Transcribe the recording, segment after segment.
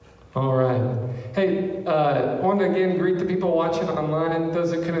All right. Hey, I want to again greet the people watching online and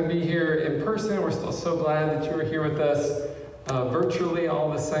those that couldn't be here in person. We're still so glad that you were here with us virtually all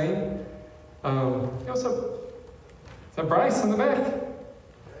the same. What's up? Is that Bryce in the back?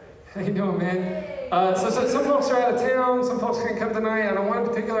 How you doing, man? So some folks are out of town. Some folks can't come tonight. I know one in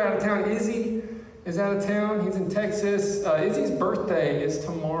particular out of town. Izzy is out of town. He's in Texas. Izzy's birthday is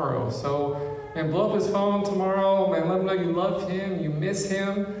tomorrow. So, man, blow up his phone tomorrow. Man, let him know you love him, you miss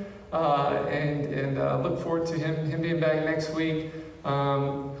him. And look forward to him being back next week. Who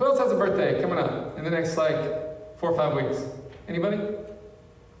else has a birthday coming up in the next 4 or 5 weeks? Anybody?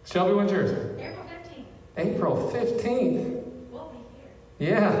 Shelby, when's yours? April 15th. April 15th. We'll be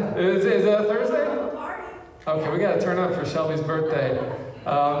here. Yeah. Is that Thursday? Party. Okay, we got to turn up for Shelby's birthday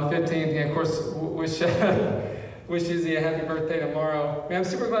on the 15th. Yeah, of course, wish Izzy a happy birthday tomorrow. Man, I'm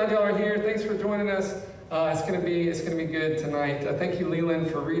super glad y'all are here. Thanks for joining us. It's gonna be good tonight. Thank you,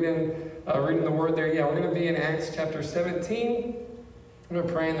 Leland, for reading the word there. Yeah, we're gonna be in Acts chapter 17. I'm gonna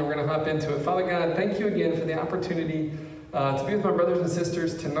pray and then we're gonna hop into it. Father God, thank you again for the opportunity to be with my brothers and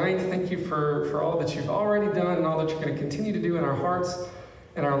sisters tonight. Thank you for all that you've already done and all that you're gonna continue to do in our hearts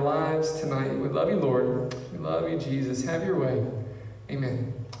and our lives tonight. We love you, Lord. We love you, Jesus. Have your way.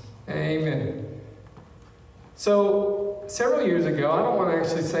 Amen. Amen. So, several years ago, I don't want to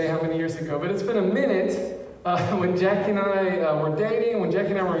actually say how many years ago, but it's been a minute when Jackie and I were dating, when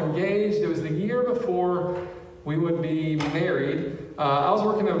Jackie and I were engaged. It was the year before we would be married. I was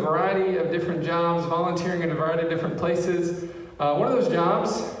working a variety of different jobs, volunteering in a variety of different places. One of those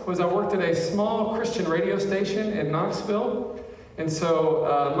jobs was I worked at a small Christian radio station in Knoxville. And so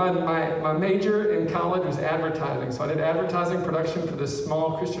my major in college was advertising. So I did advertising production for this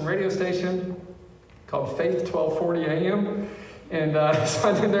small Christian radio station called Faith 1240 AM. And so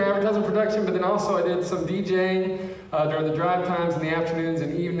I did their advertising production, but then also I did some DJing during the drive times in the afternoons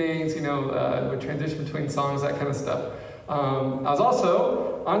and evenings, would transition between songs, that kind of stuff. I was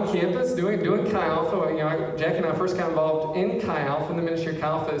also on campus doing Chi Alpha. Jackie and I first got involved in Chi Alpha, in the ministry of Chi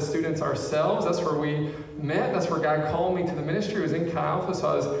Alpha as students ourselves. That's where we met. That's where God called me to the ministry, was in Chi Alpha.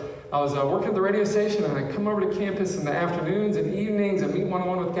 So I was working at the radio station, and I'd come over to campus in the afternoons and evenings and meet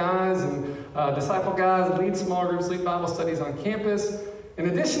one-on-one with guys and disciple guys, lead small groups, lead Bible studies on campus. In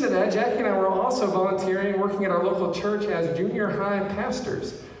addition to that, Jackie and I were also volunteering, working at our local church as junior high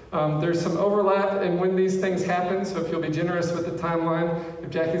pastors. There's some overlap in when these things happen, so if you'll be generous with the timeline. If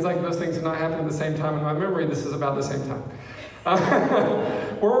Jackie's like, those things did not happen at the same time in my memory, this is about the same time.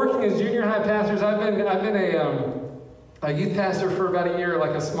 We're working as junior high pastors. I've been a youth pastor for about a year,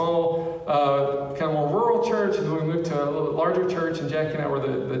 like a small, kind of more rural church, and then we moved to a little larger church, and Jackie and I were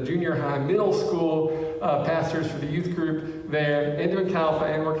the junior high, middle school pastors for the youth group there, and doing Chi Alpha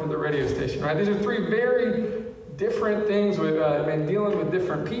and working at the radio station, right? These are three very different things with and dealing with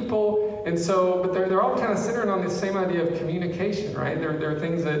different people, and so, but they're all kind of centered on this same idea of communication, right? There are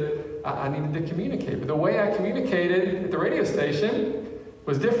things that I needed to communicate, but the way I communicated at the radio station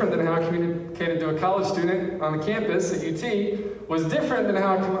was different than how I communicated to a college student on the campus at UT, was different than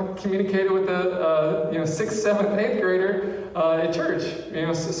how I communicated with a 6th, 7th, 8th grader at church,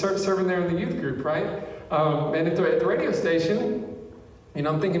 serving there in the youth group, right? And at the radio station,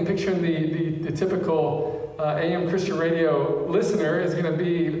 I'm picturing the typical AM Christian radio listener is going to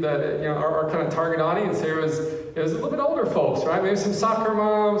be our kind of target audience here is a little bit older folks, right? Maybe some soccer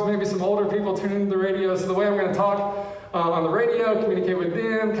moms, maybe some older people tuning into the radio. So the way I'm going to talk on the radio, communicate with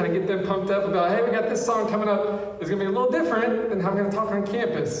them, kind of get them pumped up about, hey, we got this song coming up, is going to be a little different than how I'm going to talk on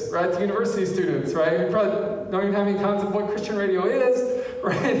campus, right? To university students, right? You probably don't even have any concept of what Christian radio is,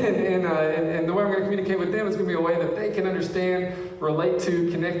 right? And the way I'm going to communicate with them is going to be a way that they can understand, relate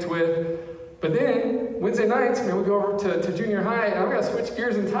to, connect with. But then, Wednesday nights, we go over to junior high, and I'm going to switch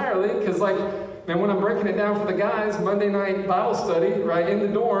gears entirely, because when I'm breaking it down for the guys, Monday night Bible study, right, in the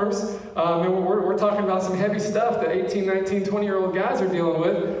dorms, we're talking about some heavy stuff that 18, 19, 20-year-old guys are dealing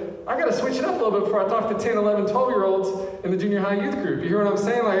with. I got to switch it up a little bit before I talk to 10, 11, 12-year-olds in the junior high youth group. You hear what I'm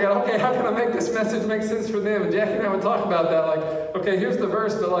saying? Okay, how can I make this message make sense for them? And Jackie and I would talk about that, okay, here's the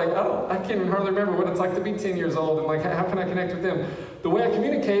verse, but I can't even hardly remember what it's like to be 10 years old, and how can I connect with them? The way I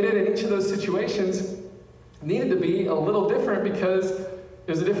communicated in each of those situations needed to be a little different because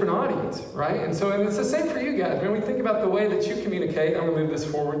there's a different audience, right? And it's the same for you guys. When we think about the way that you communicate, I'm going to move this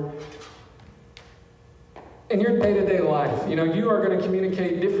forward. In your day-to-day life, you are going to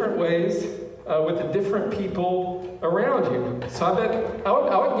communicate different ways with the different people around you. So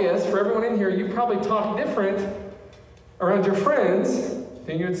I would guess for everyone in here, you probably talk different around your friends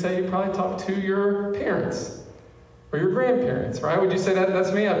than you would say you probably talk to your parents or your grandparents, right? Would you say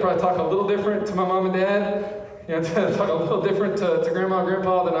that's me? I'd probably talk a little different to my mom and dad You know, to talk a little different to Grandma and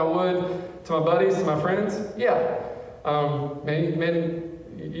Grandpa than I would to my buddies, to my friends? Yeah.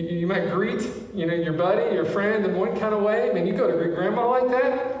 You might greet, your buddy, your friend in one kind of way. You go to greet Grandma like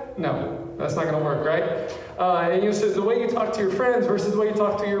that? No, that's not going to work, right? And so the way you talk to your friends versus the way you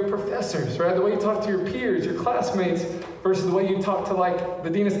talk to your professors, right? The way you talk to your peers, your classmates, versus the way you talk to like the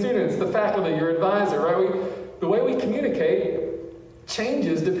dean of students, the faculty, your advisor, right? The way we communicate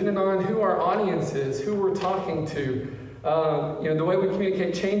changes depending on who our audience is, who we're talking to. The way we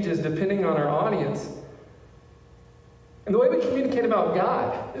communicate changes depending on our audience. And the way we communicate about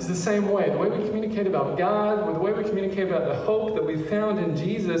God is the same way. The way we communicate about God, or the way we communicate about the hope that we found in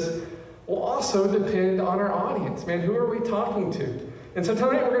Jesus, will also depend on our audience. Man, who are we talking to? And so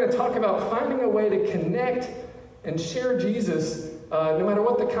tonight we're going to talk about finding a way to connect and share Jesus, no matter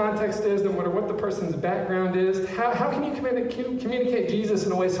what the context is, no matter what the person's background is. How can you communicate Jesus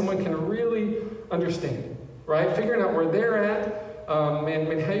in a way someone can really understand, right? Figuring out where they're at,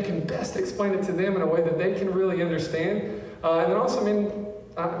 and how you can best explain it to them in a way that they can really understand. And then also,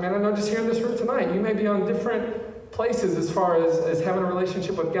 I know just here in this room tonight, you may be on different places as far as having a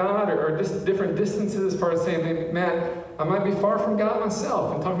relationship with God, or just different distances as far as saying, hey, Matt, I might be far from God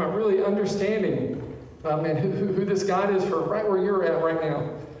myself. I'm talking about really understanding, who this God is for right where you're at right now.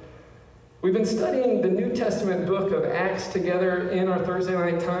 We've been studying the New Testament book of Acts together in our Thursday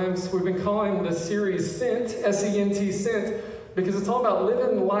night times. We've been calling the series Sent, S-E-N-T, Sent, because it's all about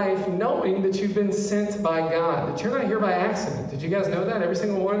living life knowing that you've been sent by God, that you're not here by accident. Did you guys know that? Every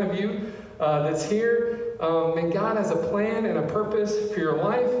single one of you that's here. And God has a plan and a purpose for your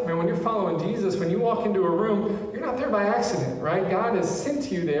life. When you're following Jesus, when you walk into a room, you're not there by accident, right? God has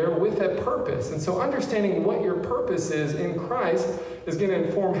sent you there with a purpose. And so understanding what your purpose is in Christ is going to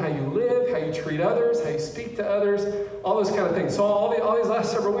inform how you live, how you treat others, how you speak to others, all those kind of things. So all these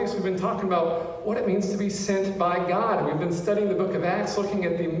last several weeks, we've been talking about what it means to be sent by God. We've been studying the book of Acts, looking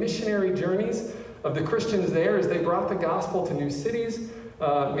at the missionary journeys of the Christians there as they brought the gospel to new cities,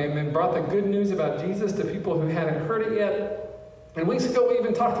 and brought the good news about Jesus to people who hadn't heard it yet. And weeks ago, we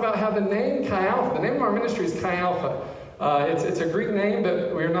even talked about how the name Chi Alpha, the name of our ministry is Chi Alpha. It's a Greek name,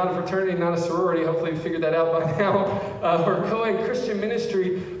 but we're not a fraternity, not a sorority. Hopefully you figured that out by now. We're a co-ed Christian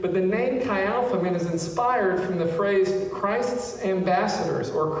ministry, but the name Chi Alpha is inspired from the phrase Christ's ambassadors,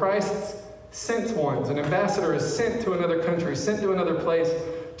 or Christ's sent ones. An ambassador is sent to another country, sent to another place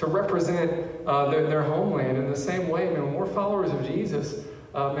to represent their homeland. In the same way, when we're followers of Jesus,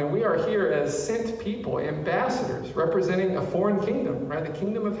 we are here as sent people, ambassadors, representing a foreign kingdom, right? The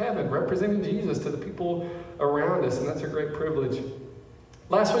kingdom of heaven, representing Jesus to the people around us, and that's a great privilege.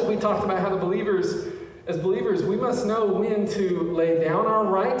 Last week we talked about how as believers, we must know when to lay down our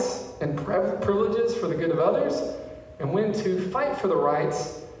rights and privileges for the good of others, and when to fight for the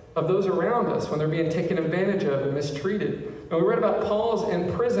rights of those around us when they're being taken advantage of and mistreated. And we read about Paul's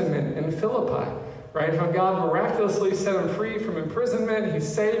imprisonment in Philippi, right? How God miraculously set him free from imprisonment. He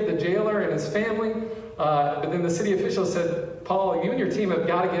saved the jailer and his family. But then the city officials said, Paul, you and your team have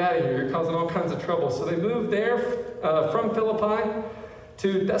got to get out of here. You're causing all kinds of trouble. So they moved there from Philippi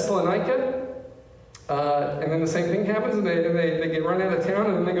to Thessalonica. And then the same thing happens, and they get run out of town,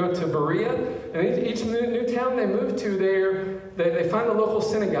 and then they go to Berea. And each new town they move to there, they find the local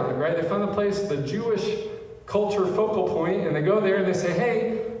synagogue, right? They find the place, the Jewish culture focal point, and they go there and they say,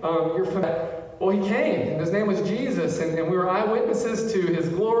 hey, you're from that. Well, he came, and his name was Jesus, and we were eyewitnesses to his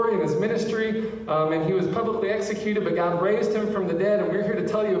glory and his ministry, and he was publicly executed, but God raised him from the dead, and we're here to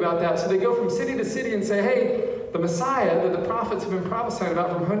tell you about that. So they go from city to city and say, hey, the Messiah that the prophets have been prophesying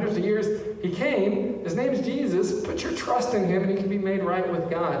about for hundreds of years, he came, his name is Jesus, put your trust in him, and he can be made right with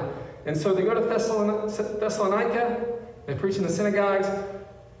God. And so they go to Thessalonica, they preach in the synagogues,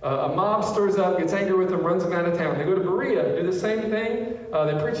 a mob stirs up, gets angry with them, runs them out of town. They go to Berea, do the same thing.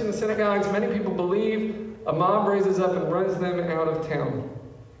 They preach in the synagogues. Many people believe. A mob raises up and runs them out of town.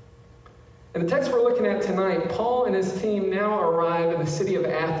 In the text we're looking at tonight, Paul and his team now arrive in the city of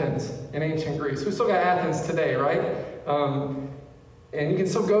Athens in ancient Greece. We still got Athens today, right? And you can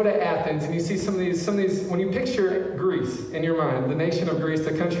still go to Athens and you see some of these, when you picture Greece in your mind, the nation of Greece,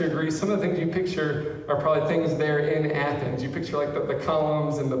 the country of Greece, some of the things you picture are probably things there in Athens. You picture like the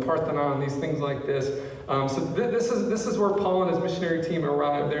columns and the Parthenon, these things like this. This is where Paul and his missionary team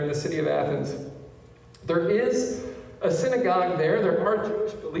arrived there in the city of Athens. There is a synagogue there. There are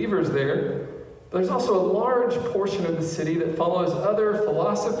Jewish believers there. There's also a large portion of the city that follows other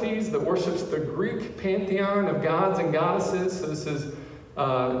philosophies, that worships the Greek pantheon of gods and goddesses. So this is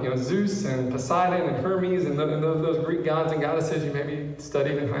Zeus and Poseidon and Hermes and those Greek gods and goddesses you maybe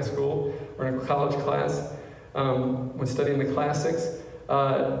studied in high school or in a college class when studying the classics.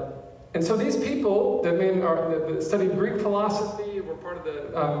 And so these people that studied Greek philosophy, were part of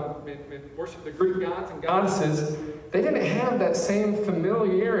the worship the Greek gods and goddesses, they didn't have that same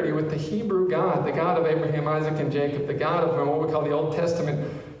familiarity with the Hebrew God, the God of Abraham, Isaac, and Jacob, the God of what we call the Old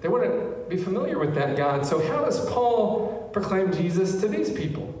Testament. They wouldn't be familiar with that God. So how does Paul proclaim Jesus to these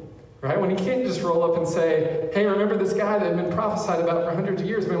people? Right? When he can't just roll up and say, hey, remember this guy that had been prophesied about for hundreds of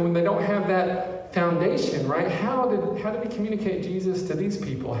years? When they don't have that foundation, right? How did he communicate Jesus to these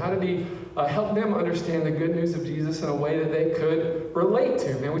people? How did he help them understand the good news of Jesus in a way that they could relate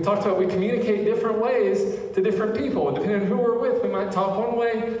to? And we talked about we communicate different ways to different people. Depending on who we're with, we might talk one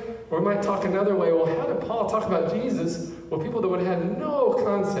way or we might talk another way. Well, how did Paul talk about Jesus with people that would have had no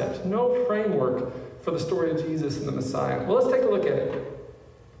concept, no framework for the story of Jesus and the Messiah? Well, let's take a look at it.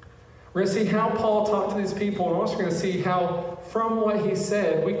 We're going to see how Paul talked to these people, and we're also going to see how, from what he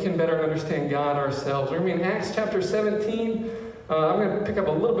said, we can better understand God ourselves. We're going to be in Acts chapter 17. I'm going to pick up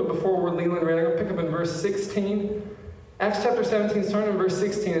a little bit before where Leland ran. I'm going to pick up in verse 16. Acts chapter 17, starting in verse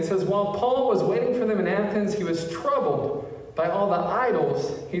 16, it says, while Paul was waiting for them in Athens, he was troubled by all the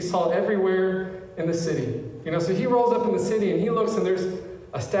idols he saw everywhere in the city. So he rolls up in the city, and he looks, and there's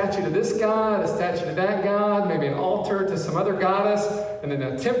a statue to this god, a statue to that god, maybe an altar to some other goddess, and then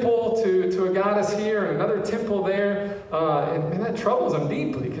a temple to a goddess here, and another temple there. And that troubles him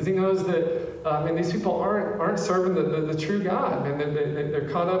deeply, because he knows that these people aren't serving the true God. And they're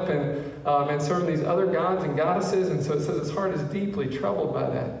caught up in serving these other gods and goddesses, and so it says his heart is deeply troubled by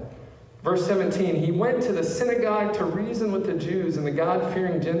that. Verse 17, he went to the synagogue to reason with the Jews and the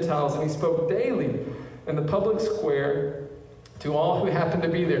God-fearing Gentiles, and he spoke daily in the public square to all who happened to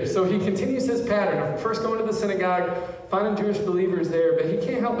be there. So he continues his pattern of first going to the synagogue, finding Jewish believers there, but he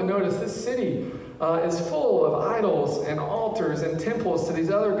can't help but notice this city is full of idols and altars and temples to these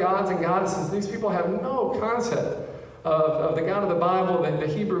other gods and goddesses. These people have no concept of the God of the Bible, the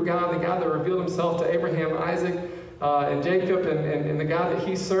Hebrew God, the God that revealed himself to Abraham, Isaac, and Jacob, and the God that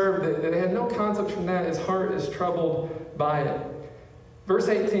he served. They had no concept from that. His heart is troubled by it. Verse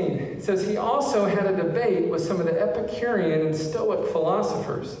 18, it says, he also had a debate with some of the Epicurean and Stoic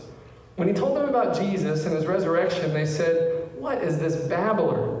philosophers. When he told them about Jesus and his resurrection, they said, what is this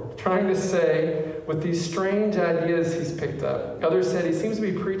babbler trying to say with these strange ideas he's picked up? Others said he seems to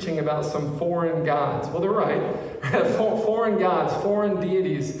be preaching about some foreign gods. Well, they're right. Foreign gods, foreign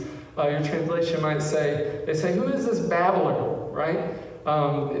deities, your translation might say. They say, who is this babbler, right?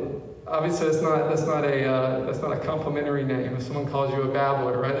 Obviously, that's not a complimentary name. If someone calls you a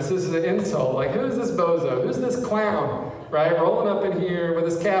babbler, right? This is an insult. Like, who is this bozo? Who's this clown, right? Rolling up in here with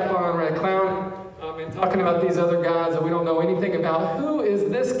his cap on, right? Clown, and talking about these other gods that we don't know anything about. Who is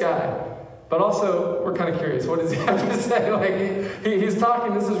this guy? But also, we're kind of curious. What does he have to say? Like, he's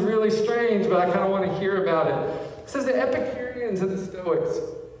talking. This is really strange, but I kind of want to hear about it. It says the Epicureans and the Stoics.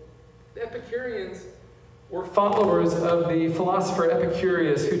 The Epicureans were followers of the philosopher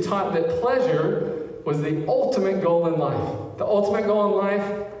Epicurus, who taught that pleasure was the ultimate goal in life. The ultimate goal in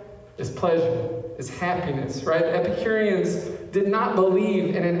life is pleasure, is happiness, right? The Epicureans did not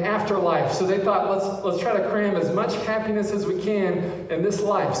believe in an afterlife, so they thought, let's try to cram as much happiness as we can in this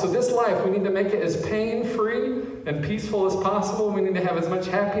life. So this life, we need to make it as pain-free and peaceful as possible. We need to have as much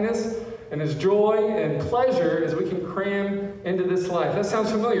happiness and as joy and pleasure as we can cram into this life. That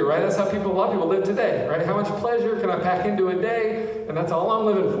sounds familiar, right? That's how a lot of people live today, right? How much pleasure can I pack into a day? And that's all I'm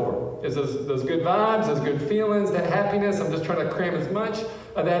living for, is those good vibes, those good feelings, that happiness. I'm just trying to cram as much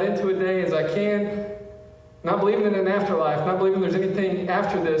of that into a day as I can. Not believing in an afterlife, not believing there's anything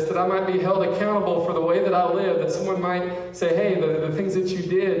after this, that I might be held accountable for the way that I live, that someone might say, hey, the things that you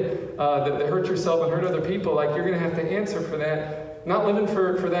did that hurt yourself and hurt other people, like you're going to have to answer for that. Not living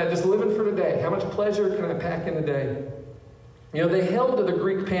for that, just living for today. How much pleasure can I pack in a day? They held to the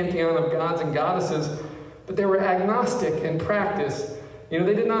Greek pantheon of gods and goddesses, but they were agnostic in practice. They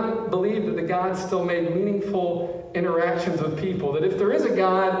did not believe that the gods still made meaningful interactions with people. That if there is a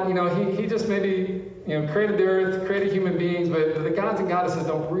God, he just maybe created the earth, created human beings, but the gods and goddesses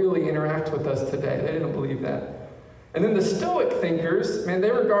don't really interact with us today. They didn't believe that. And then the Stoic thinkers, they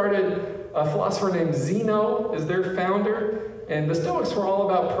regarded a philosopher named Zeno as their founder. And the Stoics were all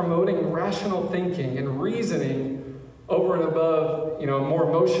about promoting rational thinking and reasoning over and above, more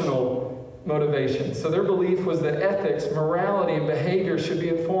emotional motivation. So their belief was that ethics, morality, and behavior should be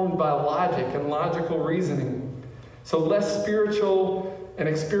informed by logic and logical reasoning. So less spiritual and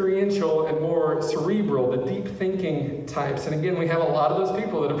experiential and more cerebral, the deep thinking types. And again, we have a lot of those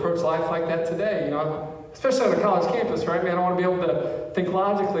people that approach life like that today. especially on a college campus, right, man? I want to be able to think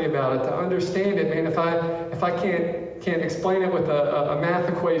logically about it, to understand it, man. If I can't explain it with a math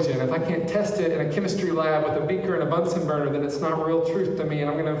equation, if I can't test it in a chemistry lab with a beaker and a Bunsen burner, then it's not real truth to me, and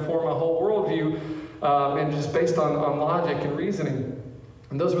I'm going to inform my whole worldview and just based on logic and reasoning.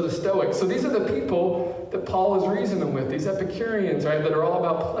 And those were the Stoics. So these are the people that Paul is reasoning with, these Epicureans, right, that are all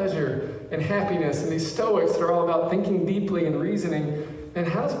about pleasure and happiness, and these Stoics that are all about thinking deeply and reasoning. And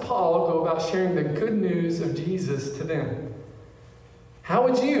how does Paul go about sharing the good news of Jesus to them? How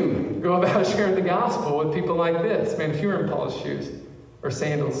would you go about sharing the gospel with people like this? Man, if you were in Paul's shoes, or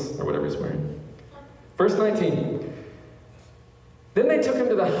sandals, or whatever he's wearing. Verse 19. Then they took him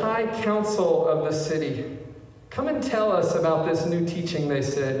to the high council of the city. Come and tell us about this new teaching, they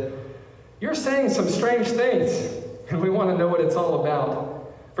said. You're saying some strange things, and we want to know what it's all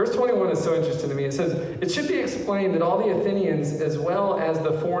about. Verse 21 is so interesting to me. It says, it should be explained that all the Athenians, as well as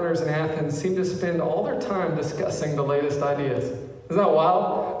the foreigners in Athens, seem to spend all their time discussing the latest ideas. Isn't that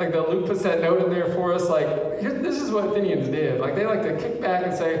wild? Like that Luke puts that note in there for us, like, this is what Athenians did. Like, they like to kick back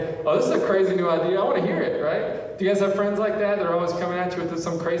and say, oh, this is a crazy new idea. I want to hear it, right? Do you guys have friends like that? They're always coming at you with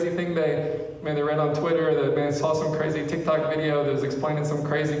some crazy thing they read on Twitter, that they saw some crazy TikTok video that was explaining some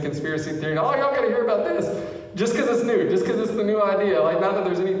crazy conspiracy theory. Oh, y'all got to hear about this. Just because it's new, just because it's the new idea. Like, not that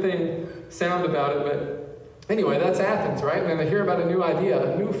there's anything sound about it, but anyway, that's Athens, right? And they hear about a new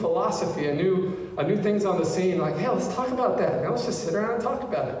idea, a new philosophy, a new thing's on the scene. Like, hey, let's talk about that. Now let's just sit around and talk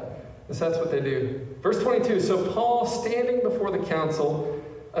about it. And so that's what they do. Verse 22, so Paul, standing before the council,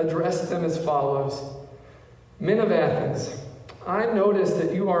 addressed them as follows. Men of Athens, I notice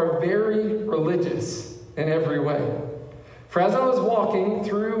that you are very religious in every way. For as I was walking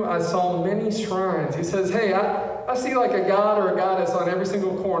through, I saw many shrines. He says, hey, I see like a god or a goddess on every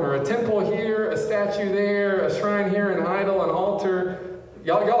single corner. A temple here, a statue there, a shrine here, an idol, an altar.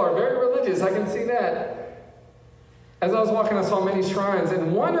 Y'all are very religious. I can see that. As I was walking, I saw many shrines.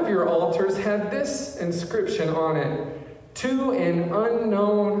 And one of your altars had this inscription on it. To an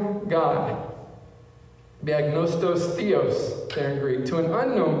unknown God. Biagnostos Theos, there in Greek. To an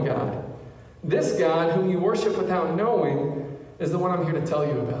unknown God. This God, whom you worship without knowing, is the one I'm here to tell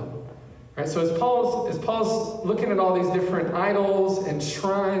you about. Right? So as Paul's looking at all these different idols and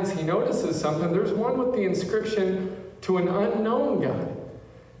shrines, he notices something. There's one with the inscription, to an unknown God.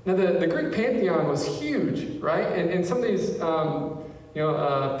 Now, the Greek pantheon was huge, right? And some of these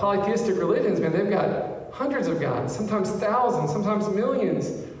polytheistic religions, man, they've got hundreds of gods, sometimes thousands, sometimes millions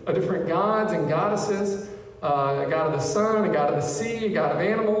of different gods and goddesses. A god of the sun, a god of the sea, a god of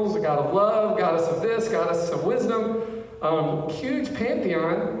animals, a god of love, goddess of this, goddess of wisdom. Huge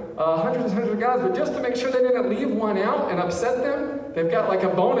pantheon, hundreds and hundreds of gods. But just to make sure they didn't leave one out and upset them, they've got like a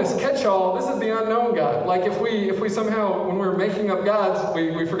bonus catch-all. This is the unknown God. Like if we somehow, when we're making up gods,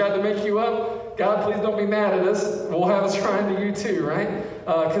 we forgot to make you up, God, please don't be mad at us. We'll have a shrine to you too, right?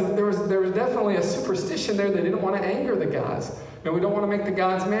 Because there was definitely a superstition there. They didn't want to anger the gods. And we don't want to make the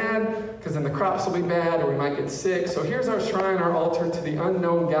gods mad, because then the crops will be bad, or we might get sick. So here's our shrine, our altar to the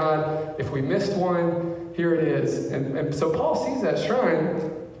unknown God. If we missed one, here it is. And so Paul sees that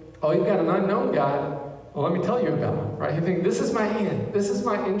shrine. Oh, you've got an unknown God. Well, let me tell you about him, right? You think, this is my end. This is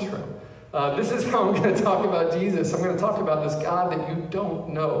my intro. This is how I'm going to talk about Jesus. I'm going to talk about this God that you don't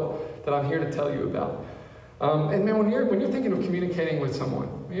know, that I'm here to tell you about. And man, when you're thinking of communicating with someone,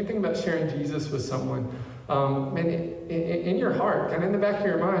 when you're thinking about sharing Jesus with someone, man, in your heart, and in the back of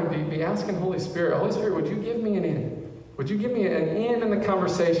your mind, be asking Holy Spirit, would you give me an in? Would you give me an in the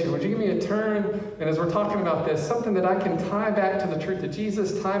conversation? Would you give me a turn? And as we're talking about this, something that I can tie back to the truth of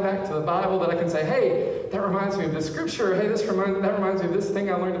Jesus, tie back to the Bible, that I can say, hey, that reminds me of this scripture. Hey, that reminds me of this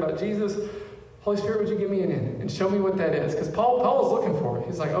thing I learned about Jesus. Holy Spirit, would you give me an in and show me what that is? Because Paul was looking for it.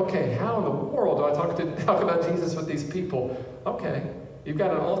 He's like, okay, how in the world do I talk about Jesus with these people? Okay. You've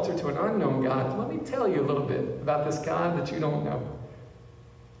got an altar to an unknown God. Let me tell you a little bit about this God that you don't know.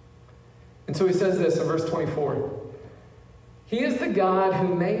 And so he says this in verse 24. He is the God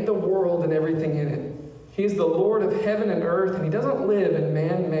who made the world and everything in it. He is the Lord of heaven and earth, and he doesn't live in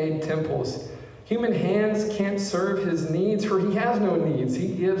man-made temples. Human hands can't serve his needs, for he has no needs. He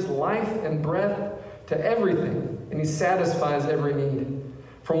gives life and breath to everything, and he satisfies every need.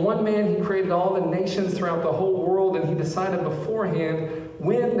 From one man, he created all the nations throughout the whole world, and he decided beforehand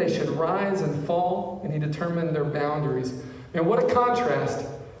when they should rise and fall, and he determined their boundaries. And what a contrast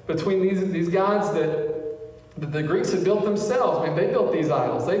between these gods that the Greeks had built themselves. I mean, they built these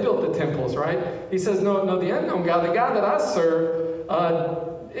idols. They built the temples, right? He says, no, the unknown God, the God that I serve,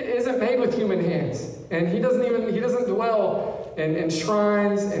 isn't made with human hands. And he doesn't dwell in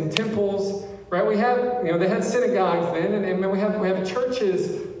shrines and temples. Right, we have, they had synagogues then, and we have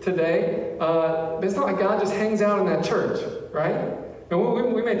churches today, it's not like God just hangs out in that church, right?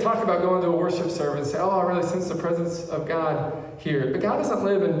 And we may talk about going to a worship service and say, oh, I really sense the presence of God here. But God doesn't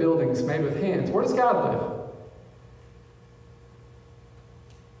live in buildings made with hands. Where does God live?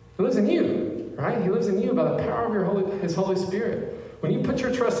 He lives in you, right? He lives in you by the power of His Holy Spirit. When you put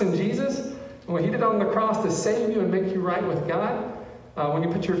your trust in Jesus, and what He did on the cross to save you and make you right with God, when you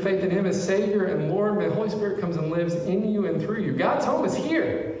put your faith in Him as Savior and Lord, the Holy Spirit comes and lives in you and through you. God's home is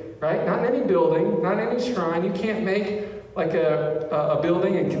here, right? Not in any building, not in any shrine. You can't make like a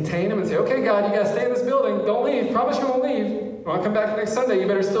building and contain Him and say, okay, God, you got to stay in this building. Don't leave. Promise you won't leave. When I come back next Sunday, you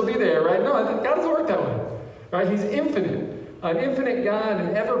better still be there, right? No, God doesn't work that way, right? He's infinite. An infinite God,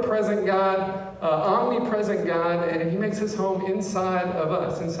 an ever-present God, omnipresent God, and He makes His home inside of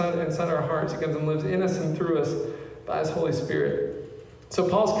us, inside our hearts. He comes and lives in us and through us by His Holy Spirit. So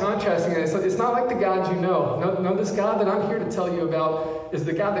Paul's contrasting it. It's not like the God you know. No, this God that I'm here to tell you about is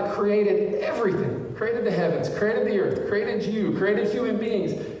the God that created everything. Created the heavens, created the earth, created you, created human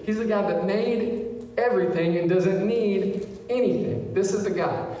beings. He's the God that made everything and doesn't need anything. This is the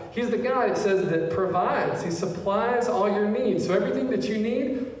God. He's the God, it says, that provides. He supplies all your needs. So everything that you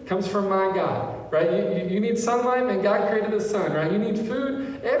need comes from my God, right? You need sunlight, and God created the sun, right? You need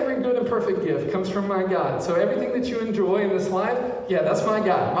food. Every good and perfect gift comes from my God. So everything that you enjoy in this life, yeah, that's my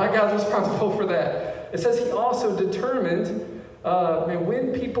God. My God's responsible for that. It says He also determined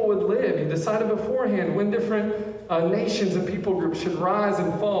when people would live. He decided beforehand when different nations and people groups should rise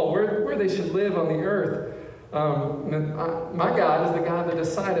and fall, where they should live on the earth. My God is the God that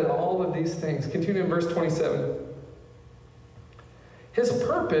decided all of these things. Continue in verse 27. His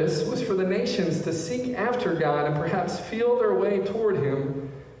purpose was for the nations to seek after God and perhaps feel their way toward Him,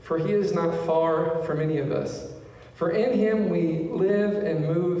 for He is not far from any of us. For in Him we live and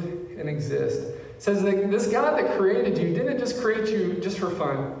move and exist. It says that this God that created you didn't just create you just for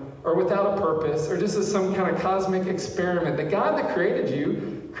fun or without a purpose or just as some kind of cosmic experiment. The God that created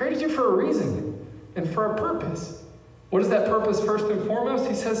you for a reason and for a purpose. What is that purpose first and foremost?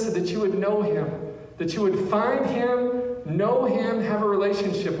 He says so that you would know Him, that you would find Him, know Him, have a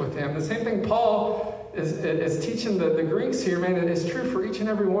relationship with Him. The same thing Paul is teaching the Greeks here, man, it is true for each and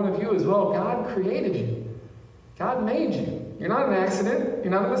every one of you as well. God created you. God made you. You're not an accident.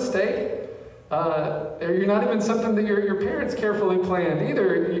 You're not a mistake. You're not even something that your parents carefully planned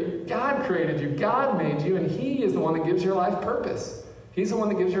either. God created you. God made you, and He is the one that gives your life purpose. He's the one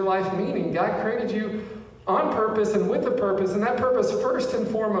that gives your life meaning. God created you on purpose and with a purpose, and that purpose first and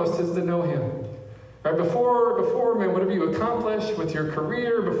foremost is to know Him. Right? Before man, whatever you accomplish with your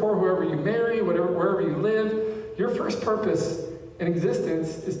career, before whoever you marry, wherever you live, your first purpose in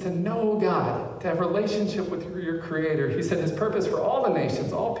existence is to know God, to have a relationship with your Creator. He said His purpose for all the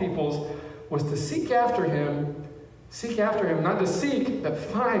nations, all peoples, was to seek after Him, not to seek, but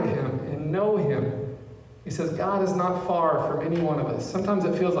find Him and know Him. He says God is not far from any one of us. Sometimes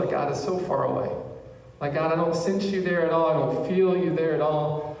it feels like God is so far away. Like, God, I don't sense you there at all. I don't feel you there at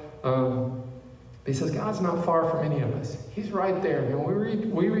all. But He says God's not far from any of us. He's right there.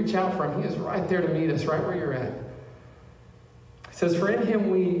 When we reach out for Him, He is right there to meet us, right where you're at. He says, for in Him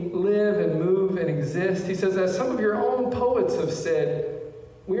we live and move and exist. He says, as some of your own poets have said,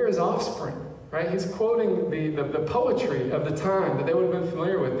 we are His offspring. Right? He's quoting the poetry of the time that they would have been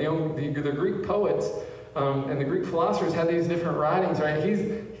familiar with. The Greek poets and the Greek philosophers had these different writings, right?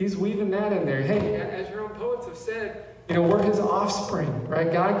 He's weaving that in there. Hey, as your own poets have said, we're His offspring,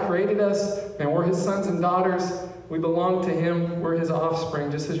 right? God created us, and we're His sons and daughters. We belong to Him. We're His offspring,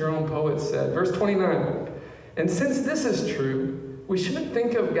 just as your own poets said. Verse 29. And since this is true, we shouldn't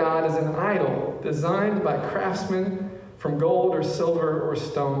think of God as an idol designed by craftsmen from gold or silver or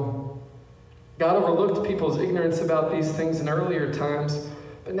stone. God overlooked people's ignorance about these things in earlier times,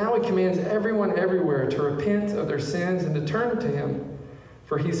 but now He commands everyone everywhere to repent of their sins and to turn to Him.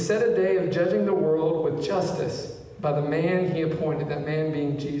 For He set a day of judging the world with justice by the man He appointed, that man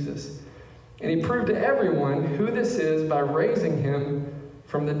being Jesus. And He proved to everyone who this is by raising Him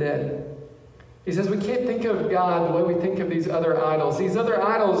from the dead. He says we can't think of God the way we think of these other idols. These other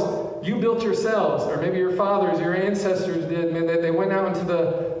idols you built yourselves, or maybe your fathers, your ancestors did. Man, they went out into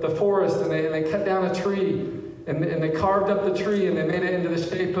the forest and they cut down a tree and they carved up the tree and they made it into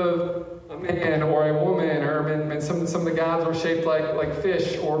the shape of a man or a woman, or some of the gods were shaped like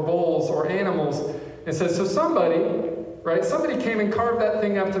fish or bulls or animals. It says, so somebody came and carved that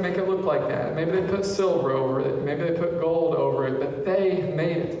thing up to make it look like that. Maybe they put silver over it, maybe they put gold over it, but they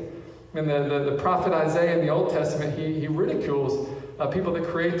made it. And the prophet Isaiah in the Old Testament, he ridicules people that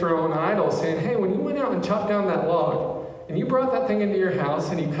create their own idols, saying, hey, when you went out and chopped down that log, and you brought that thing into your house,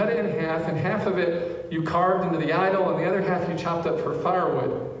 and you cut it in half, and half of it you carved into the idol, and the other half you chopped up for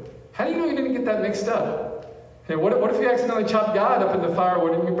firewood, How do you know you didn't get that mixed up? Hey, what if you accidentally chopped God up into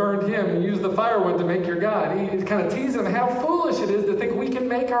firewood and you burned him and used the firewood to make your God? He's kind of teasing them how foolish it is to think we can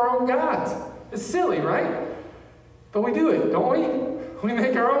make our own gods. It's silly, right? But we do it, don't we? We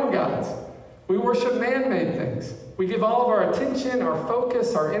make our own gods. We worship man-made things. We give all of our attention, our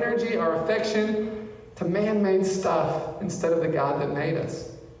focus, our energy, our affection to man-made stuff instead of the God that made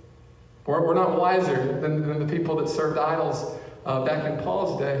us. We're not wiser than the people that served idols back in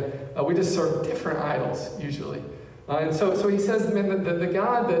Paul's day. We just serve different idols, usually. And so he says, man, the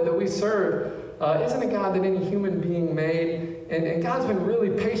God that we serve isn't a God that any human being made. And God's been really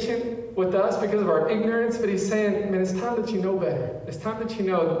patient with us because of our ignorance, but he's saying, man, it's time that you know better. It's time that you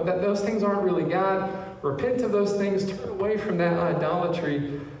know that those things aren't really God. Repent of those things, turn away from that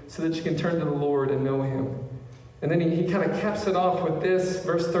idolatry so that you can turn to the Lord and know him. And then he kind of caps it off with this,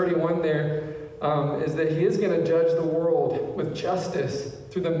 verse 31 there, is that he is going to judge the world with justice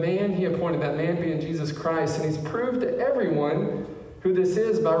through the man he appointed, that man being Jesus Christ. And he's proved to everyone who this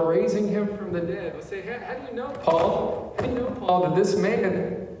is by raising him from the dead. We say, how do you know, Paul? How do you know, Paul, that this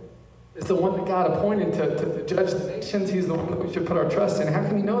man is the one that God appointed to judge the nations? He's the one that we should put our trust in. How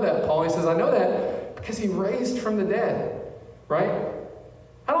can you know that, Paul? He says, I know that because he raised from the dead, right?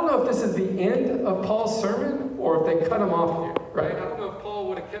 I don't know if this is the end of Paul's sermon or if they cut him off here, right? I don't know if Paul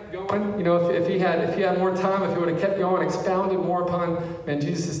would have kept going. You know, if he had more time, if he would have kept going, expounded more upon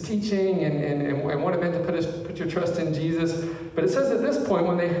Jesus' teaching and what it meant to put your trust in Jesus. But it says at this point,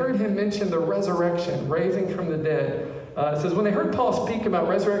 when they heard him mention the resurrection, raising from the dead, it says, when they heard Paul speak about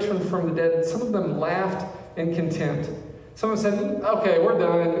resurrection from the dead, some of them laughed in contempt. Someone said, okay, we're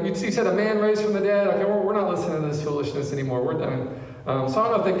done. You said a man raised from the dead. Okay, we're not listening to this foolishness anymore. We're done. So I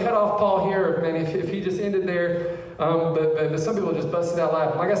don't know if they cut off Paul here, if he just ended there. But some people just busted out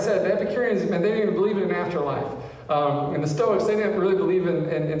laughing. Like I said, the Epicureans, man, they didn't even believe in an afterlife. And the Stoics, they didn't really believe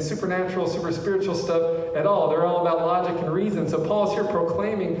in supernatural, super spiritual stuff at all. They're all about logic and reason. So Paul's here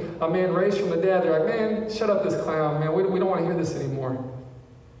proclaiming a man raised from the dead. They're like, man, shut up this clown, man. We don't want to hear this anymore.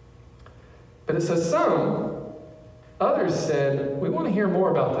 But it says others said, we want to hear more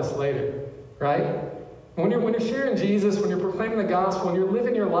about this later, right? When you're sharing Jesus, when you're proclaiming the gospel, when you're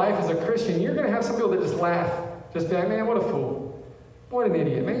living your life as a Christian, you're going to have some people that just laugh. Just be like, man, what a fool. What an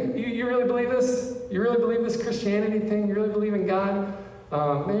idiot. Man, you really believe this? You really believe this Christianity thing? You really believe in God?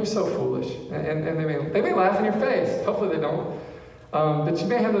 Man, you're so foolish. And they may laugh in your face. Hopefully they don't. But you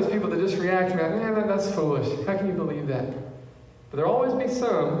may have those people that just react and be like, man, that's foolish. How can you believe that? But there'll always be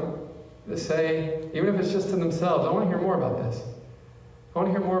some that say, even if it's just to themselves, I want to hear more about this. I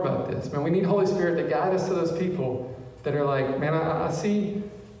want to hear more about this. Man, we need Holy Spirit to guide us to those people that are like, man, I see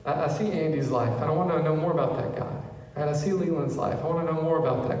Andy's life. I want to know more about that God. Right? I see Leland's life. I want to know more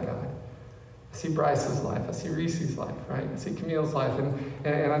about that God. I see Bryce's life. I see Reese's life, right? I see Camille's life.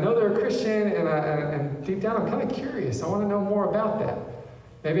 And I know they're a Christian, and deep down I'm kind of curious. I want to know more about that.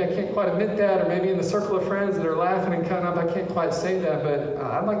 Maybe I can't quite admit that, or maybe in the circle of friends that are laughing and cutting up, I can't quite say that, but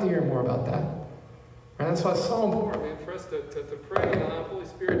I'd like to hear more about that. And that's why it's so important, man, for us to pray and allow the Holy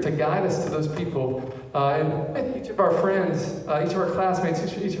Spirit to guide us to those people. And each of our friends, each of our classmates,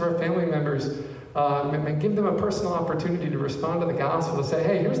 each of our family members, and give them a personal opportunity to respond to the gospel, to say,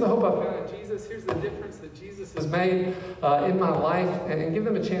 hey, here's the hope I found in Jesus. Here's the difference that Jesus has made in my life, and give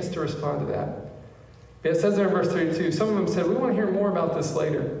them a chance to respond to that. It says there in verse 32, some of them said, we want to hear more about this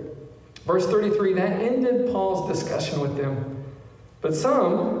later. Verse 33, that ended Paul's discussion with them. But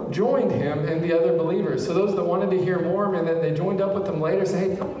some joined him and the other believers. So those that wanted to hear more, and then they joined up with them later, say,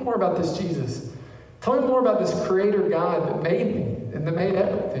 hey, tell me more about this Jesus. Tell me more about this creator God that made me and that made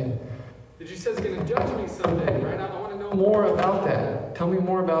everything. That you said is going to judge me someday, right? I want to know more about that. Tell me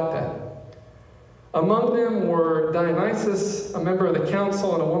more about that. Among them were Dionysius, a member of the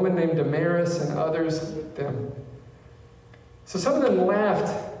council, and a woman named Damaris, and others with them. So some of them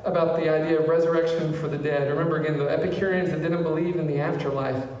laughed about the idea of resurrection for the dead. Remember again, the Epicureans that didn't believe in the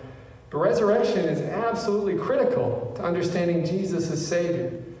afterlife. But resurrection is absolutely critical to understanding Jesus as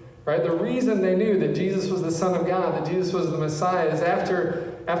Savior. Right? The reason they knew that Jesus was the Son of God, that Jesus was the Messiah, is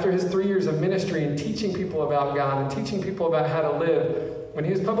after his 3 years of ministry and teaching people about God and teaching people about how to live. When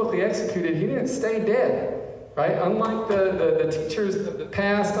he was publicly executed, he didn't stay dead. Right? Unlike the teachers of the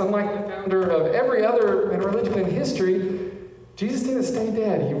past, unlike the founder of every other religion in history, Jesus didn't stay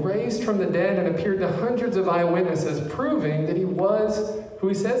dead. He raised from the dead and appeared to hundreds of eyewitnesses, proving that he was who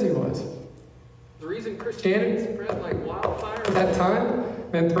he says he was. The reason Christianity spread like wildfire at that time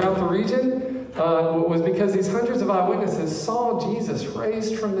and throughout the region was because these hundreds of eyewitnesses saw Jesus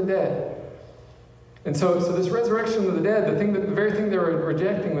raised from the dead. And so this resurrection of the dead, the very thing they were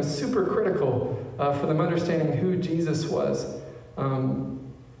rejecting, was super critical for them understanding who Jesus was.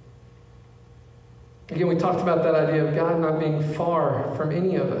 Again, we talked about that idea of God not being far from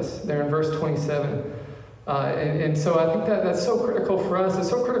any of us there in verse 27. And so I think that's so critical for us. It's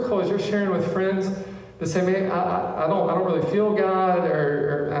so critical as you're sharing with friends that say, man, I don't really feel God,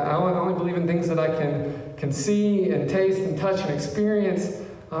 or I only believe in things that I can see and taste and touch and experience,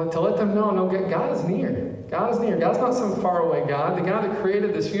 to let them know, no, God is near. God is near. God's not some faraway God. The God that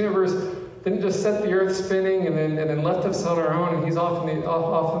created this universe didn't just set the earth spinning and then left us on our own and he's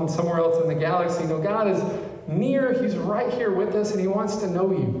off somewhere else in the galaxy. No, God is near. He's right here with us and he wants to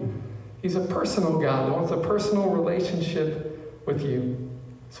know you. He's a personal God that wants a personal relationship with you.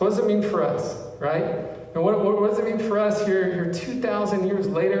 So what does it mean for us, right? And what does it mean for us here 2,000 years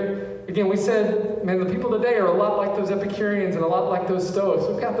later? Again, we said, man, the people today are a lot like those Epicureans and a lot like those Stoics.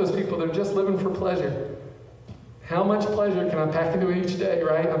 We've got those people that are just living for pleasure. How much pleasure can I pack into each day,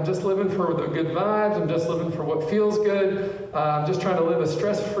 right? I'm just living for the good vibes. I'm just living for what feels good. I'm just trying to live a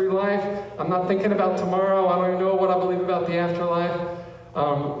stress-free life. I'm not thinking about tomorrow. I don't even know what I believe about the afterlife.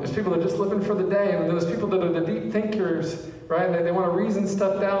 There's people that are just living for the day. And there's people that are the deep thinkers, right? And they want to reason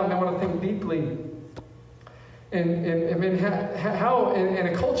stuff out and they want to think deeply. And I mean, how in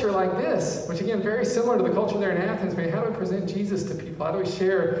a culture like this, which again, very similar to the culture there in Athens, I mean, how do we present Jesus to people? How do we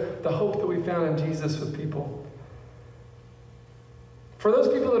share the hope that we found in Jesus with people? For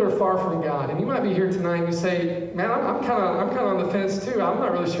those people that are far from God, and you might be here tonight and you say, man, I'm kind of on the fence too. I'm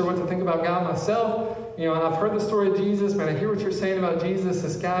not really sure what to think about God myself. You know, I've heard the story of Jesus. Man, I hear what you're saying about Jesus,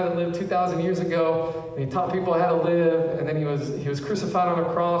 this guy that lived 2,000 years ago, and he taught people how to live, and then he was crucified on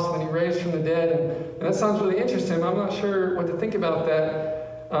a cross, and then he raised from the dead, and that sounds really interesting. I'm not sure what to think about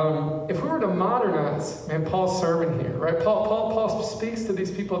that. If we were to modernize, man, Paul's sermon here, right? Paul speaks to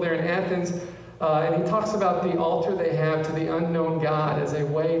these people there in Athens, and he talks about the altar they have to the unknown God as a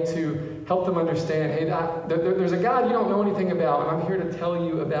way to help them understand, hey, there's a God you don't know anything about, and I'm here to tell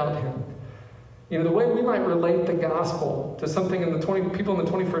you about him. You know, the way we might relate the gospel to something people in the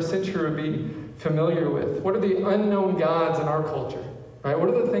 21st century would be familiar with. What are the unknown gods in our culture, right? What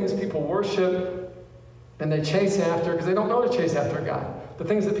are the things people worship and they chase after because they don't know to chase after God? The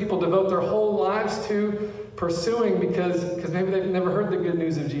things that people devote their whole lives to pursuing because maybe they've never heard the good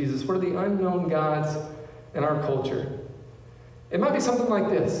news of Jesus. What are the unknown gods in our culture? It might be something like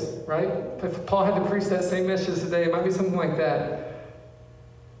this, right? If Paul had to preach that same message today, it might be something like that.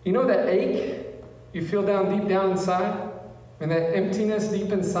 You know that ache you feel deep down inside? And that emptiness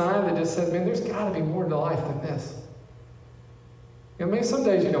deep inside that just says, man, there's got to be more to life than this. You know, maybe some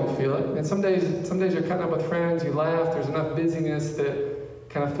days you don't feel it. And some days you're cutting up with friends, you laugh, there's enough busyness that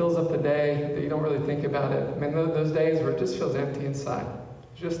kind of fills up the day that you don't really think about it. I mean, those days where it just feels empty inside.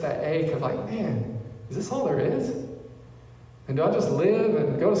 Just that ache of like, man, is this all there is? And do I just live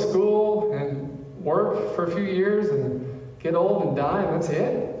and go to school and work for a few years and get old and die and that's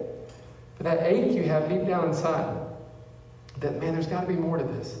it? But that ache you have deep down inside, that, man, there's got to be more to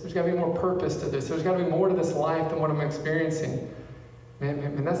this. There's got to be more purpose to this. There's got to be more to this life than what I'm experiencing.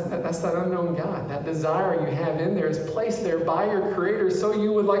 Man, that's that unknown God. That desire you have in there is placed there by your Creator so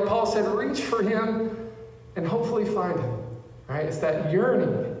you would, like Paul said, reach for him and hopefully find him. Right? It's that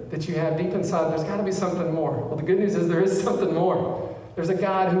yearning that you have deep inside. There's got to be something more. Well, the good news is there is something more. There's a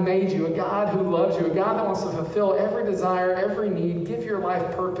God who made you, a God who loves you, a God that wants to fulfill every desire, every need, give your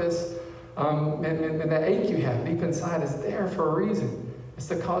life purpose. And that ache you have deep inside is there for a reason. It's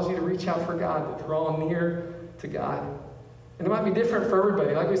to cause you to reach out for God, to draw near to God. And it might be different for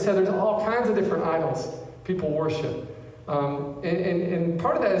everybody. Like we said, there's all kinds of different idols people worship. And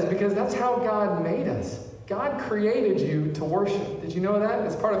part of that is because that's how God made us. God created you to worship. Did you know that?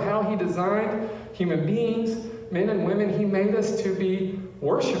 It's part of how he designed human beings, men and women. He made us to be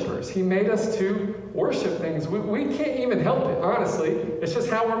worshipers. He made us to worship things. We can't even help it, honestly. It's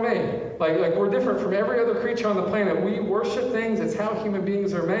just how we're made. Like we're different from every other creature on the planet. We worship things. It's how human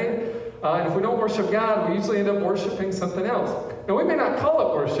beings are made. And if we don't worship God, we usually end up worshiping something else. Now, we may not call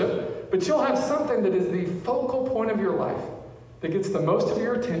it worship, but you'll have something that is the focal point of your life, that gets the most of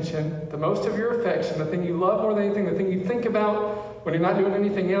your attention, the most of your affection, the thing you love more than anything, the thing you think about when you're not doing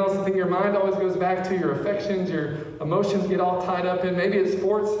anything else, the thing your mind always goes back to, your affections, your emotions get all tied up in. Maybe it's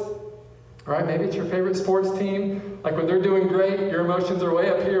sports, right? Maybe it's your favorite sports team. Like when they're doing great, your emotions are way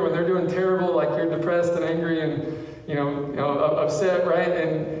up here. When they're doing terrible, like you're depressed and angry and upset, right?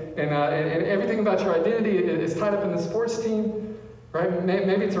 And everything about your identity is tied up in the sports team, right?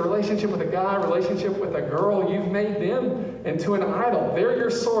 Maybe it's a relationship with a guy, a relationship with a girl. You've made them into an idol. They're your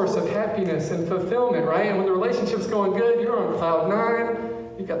source of happiness and fulfillment, right? And when the relationship's going good, you're on cloud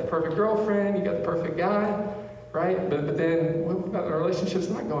 9. You got the perfect girlfriend. You got the perfect guy, right? But then what about the relationship's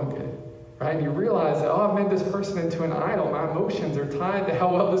not going good, right? And you realize that, I've made this person into an idol. My emotions are tied to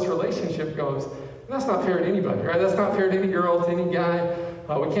how well this relationship goes. That's not fair to anybody, right? That's not fair to any girl, to any guy.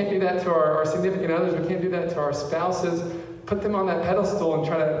 We can't do that to our significant others. We can't do that to our spouses. Put them on that pedestal and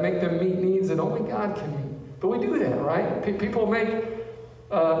try to make them meet needs that only God can meet. But we do that, right? People make,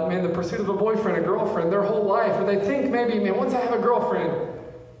 the pursuit of a boyfriend, a girlfriend, their whole life. Or they think maybe, once I have a girlfriend,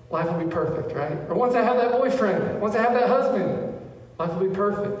 life will be perfect, right? Or once I have that boyfriend, once I have that husband, life will be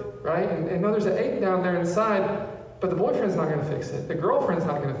perfect, right? And there's an ache down there inside, but the boyfriend's not going to fix it. The girlfriend's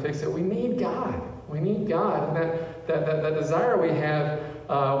not going to fix it. We need God. We need God. And that desire we have,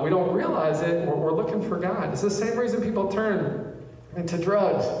 we don't realize it. We're looking for God. It's the same reason people turn into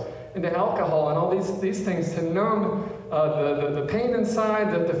drugs, into alcohol, and all these things to numb the pain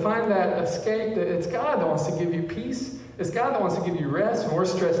inside, to find that escape. It's God that wants to give you peace. It's God that wants to give you rest. When we're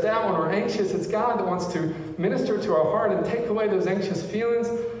stressed out, when we're anxious, it's God that wants to minister to our heart and take away those anxious feelings.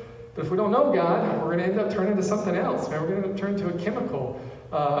 But if we don't know God, we're going to end up turning to something else. We're going to end up turning to a chemical.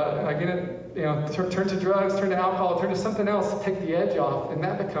 Turn to drugs, turn to alcohol, turn to something else to take the edge off, and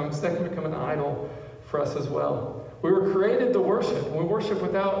that can become an idol for us as well. We were created to worship, and we worship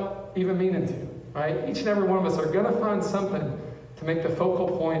without even meaning to, right? Each and every one of us are going to find something to make the focal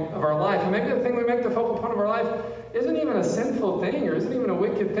point of our life. And maybe the thing we make the focal point of our life isn't even a sinful thing or isn't even a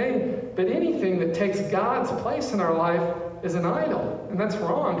wicked thing, but anything that takes God's place in our life is an idol. And that's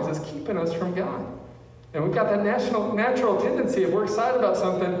wrong because it's keeping us from God. And we've got that natural tendency, if we're excited about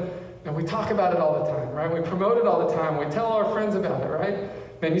something, and we talk about it all the time, right? We promote it all the time. We tell our friends about it,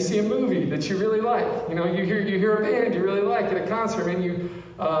 right? Man, you see a movie that you really like. You hear a band you really like at a concert. You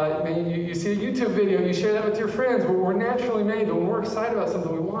see a YouTube video, you share that with your friends. We're naturally made that when we're excited about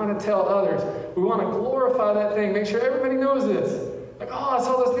something, we want to tell others. We want to glorify that thing, make sure everybody knows this. Like, oh, I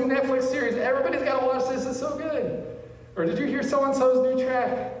saw this new Netflix series. Everybody's got to watch this. It's so good. Or did you hear so-and-so's new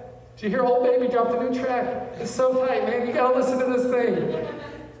track? Did you hear Old Baby dropped a new track? It's so tight, man. You got to listen to this thing.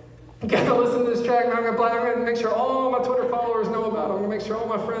 You got to listen to this track. And I'm going to make sure all my Twitter followers know about it. I'm going to make sure all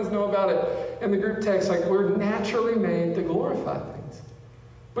my friends know about it. In the group text, like, we're naturally made to glorify things.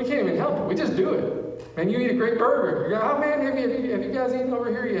 We can't even help it. We just do it. Man, you eat a great burger. You go, oh man, have you guys eaten over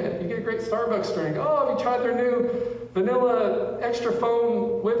here yet? You get a great Starbucks drink. Oh, have you tried their new vanilla extra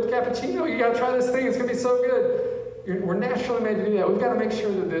foam whipped cappuccino? You got to try this thing. It's going to be so good. We're naturally made to do that. We've got to make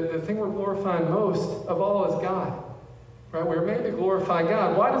sure that the thing we're glorifying most of all is God. Right? We're made to glorify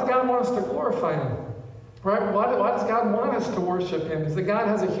God. Why does God want us to glorify Him? Right? Why does God want us to worship Him? Is that God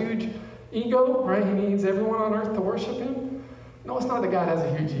has a huge ego? Right? He needs everyone on earth to worship Him? No, it's not that God has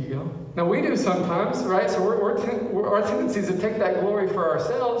a huge ego. Now, we do sometimes, right? So our tendency is to take that glory for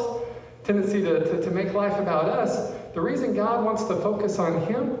ourselves, tendency to make life about us. The reason God wants to focus on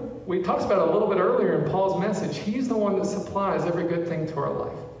Him, we talked about it a little bit earlier in Paul's message. He's the one that supplies every good thing to our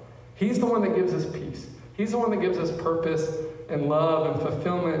life. He's the one that gives us peace. He's the one that gives us purpose and love and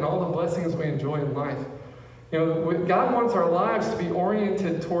fulfillment and all the blessings we enjoy in life. God wants our lives to be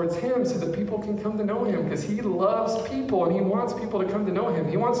oriented towards Him so that people can come to know Him, because He loves people and He wants people to come to know Him.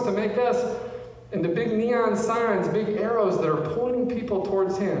 He wants to make us into big neon signs, big arrows that are pointing people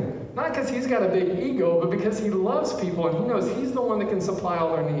towards Him. Not because He's got a big ego, but because He loves people and He knows He's the one that can supply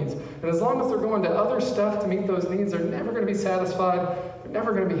all their needs. And as long as they're going to other stuff to meet those needs, they're never going to be satisfied. They're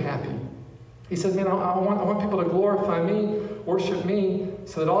never going to be happy. He says, man, I want people to glorify me, worship me,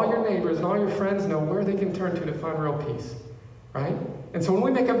 so that all your neighbors and all your friends know where they can turn to find real peace, right? And so when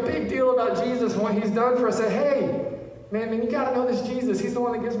we make a big deal about Jesus and what He's done for us, say, hey, man, you got to know this Jesus. He's the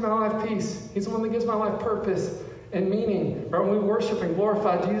one that gives my life peace. He's the one that gives my life purpose and meaning. Right? When we worship and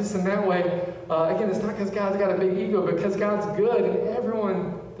glorify Jesus in that way, again, it's not because God's got a big ego, but because God's good and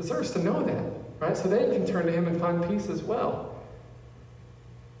everyone deserves to know that, right? So they can turn to Him and find peace as well.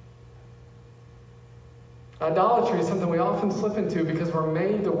 Idolatry is something we often slip into because we're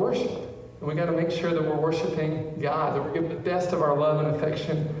made to worship. And we got to make sure that we're worshiping God, that we're giving the best of our love and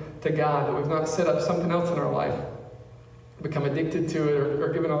affection to God, that we've not set up something else in our life, become addicted to it,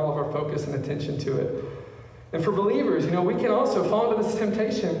 or given all of our focus and attention to it. And for believers, we can also fall into this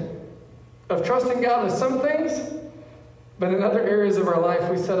temptation of trusting God with some things, but in other areas of our life,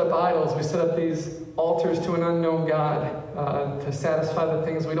 we set up idols. We set up these altars to an unknown God to satisfy the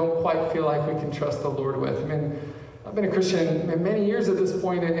things we don't quite feel like we can trust the Lord with. I've been a Christian many years at this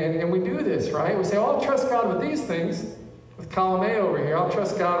point, and we do this, right? We say, oh, I'll trust God with these things, with column A over here. I'll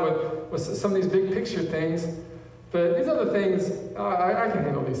trust God with some of these big picture things. But these other things, I can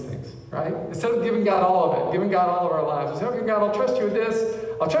handle these things, right? Instead of giving God all of it, giving God all of our lives. We say, okay, God, I'll trust you with this.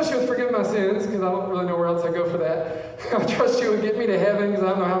 I'll trust you with forgiving my sins, because I don't really know where else I go for that. I'll trust you with getting me to heaven, because I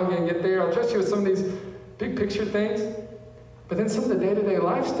don't know how I'm going to get there. I'll trust you with some of these big picture things. But then some of the day-to-day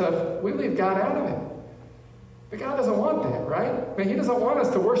life stuff, we leave God out of it. But God doesn't want that, right? I mean, he doesn't want us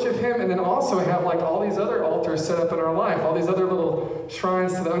to worship him and then also have like all these other altars set up in our life, all these other little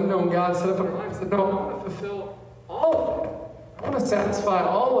shrines to the unknown God set up in our lives. No, I want to fulfill all of it. I want to satisfy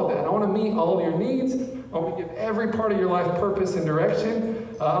all of that. I want to meet all of your needs. I want to give every part of your life purpose and direction.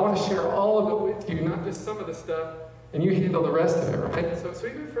 I want to share all of it with you, not just some of the stuff, and you handle the rest of it, right? So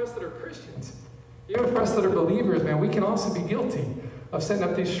even for us that are Christians, even for us that are believers, man, we can also be guilty of setting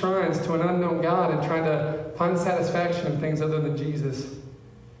up these shrines to an unknown God and trying to find satisfaction in things other than Jesus.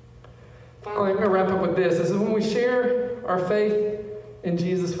 Finally, I'm going to wrap up with this. This is when we share our faith in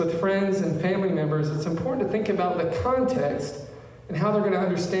Jesus with friends and family members, it's important to think about the context and how they're going to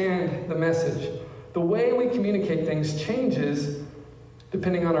understand the message. The way we communicate things changes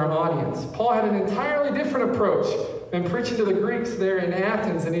depending on our audience. Paul had an entirely different approach in preaching to the Greeks there in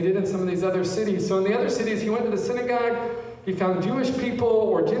Athens than he did in some of these other cities. So in the other cities, he went to the synagogue. He found Jewish people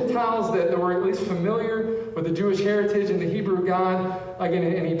or Gentiles that were at least familiar with the Jewish heritage and the Hebrew God. Again,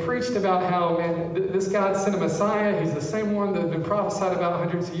 and he preached about how, man, this God sent a Messiah. He's the same one that had been prophesied about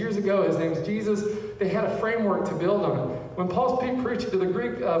hundreds of years ago. His name's Jesus. They had a framework to build on. When Paul's preaching to the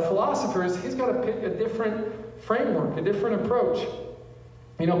Greek philosophers, he's got to pick a different framework, a different approach.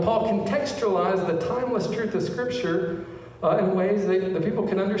 You know, Paul contextualized the timeless truth of Scripture in ways that the people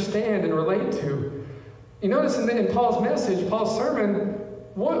can understand and relate to. You notice in Paul's message, Paul's sermon,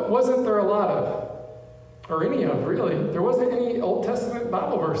 wasn't there a lot of, or any of, really. There wasn't any Old Testament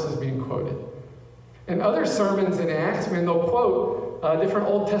Bible verses being quoted. In other sermons in Acts, man, they'll quote different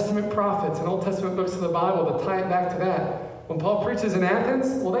Old Testament prophets and Old Testament books of the Bible to tie it back to that. When Paul preaches in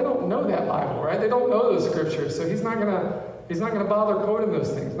Athens, well, they don't know that Bible, right? They don't know those scriptures, so he's not going to bother quoting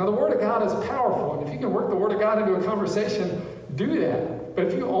those things. Now, the Word of God is powerful, and if you can work the Word of God into a conversation, do that. But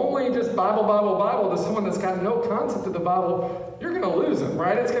if you only just Bible to someone that's got no concept of the Bible, you're going to lose them,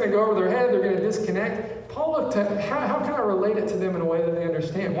 right? It's going to go over their head. They're going to disconnect. Paul looked at how can I relate it to them in a way that they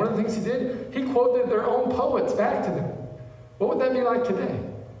understand. One of the things he did, he quoted their own poets back to them. What would that be like today?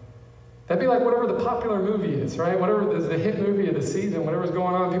 That'd be like whatever the popular movie is, right? Whatever is the hit movie of the season, whatever's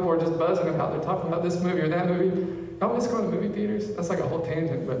going on, people are just buzzing about. They're talking about this movie or that movie. Don't miss going to movie theaters. That's like a whole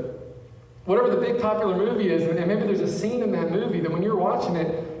tangent, but whatever the big popular movie is, and maybe there's a scene in that movie that when you're watching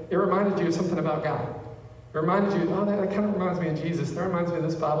it, it reminded you of something about God. It reminded you, oh, that kind of reminds me of Jesus. That reminds me of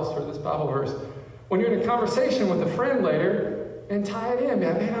this Bible story, this Bible verse. When you're in a conversation with a friend later, and tie it in,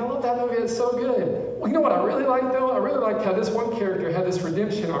 man, I love that movie, it's so good. Well, you know what I really like, though? I really liked how this one character had this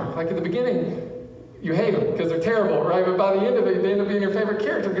redemption arc. Like at the beginning, you hate them because they're terrible, right? But by the end of it, they end up being your favorite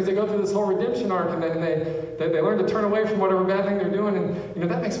character because they go through this whole redemption arc and they learn to turn away from whatever bad thing they're doing. And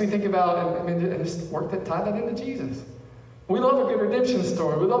that makes me think about and just tie that into Jesus. We love a good redemption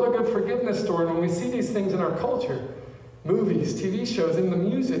story. We love a good forgiveness story. And when we see these things in our culture, movies, TV shows, in the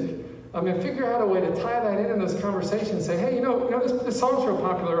music, figure out a way to tie that in those conversations. Say, hey, this song's real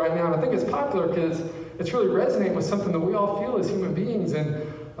popular right now, and I think it's popular because it's really resonating with something that we all feel as human beings, and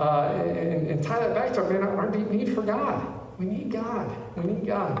tie that back to our deep need for God. We need God. We need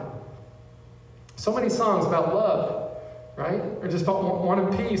God. So many songs about love, right? Or just about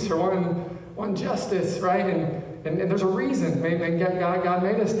wanting peace or wanting justice, right? And there's a reason. God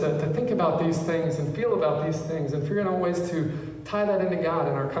made us to think about these things and feel about these things and figuring out ways to tie that into God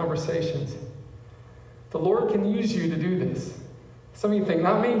in our conversations. The Lord can use you to do this. Some of you think,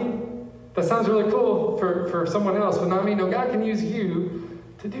 not me. That sounds really cool for someone else, but not me. No, God can use you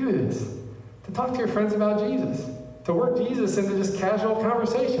to do this. To talk to your friends about Jesus. To work Jesus into just casual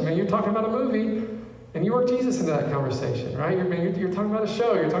conversation. You're talking about a movie, and you work Jesus into that conversation, right? You're talking about a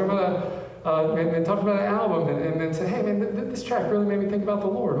show. You're talking about talking about an album, and then say, hey, man, this track really made me think about the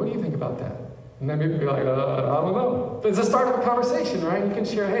Lord. What do you think about that? And then people be like, I don't know. But it's the start of a conversation, right? You can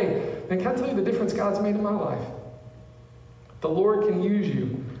share, hey, man, can I tell you the difference God's made in my life? The Lord can use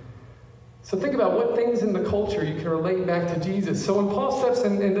you. So think about what things in the culture you can relate back to Jesus. So when Paul steps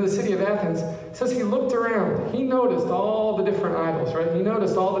into the city of Athens, it says he looked around. He noticed all the different idols, right? He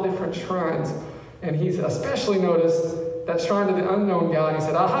noticed all the different shrines. And he's especially noticed that shrine to the unknown God. He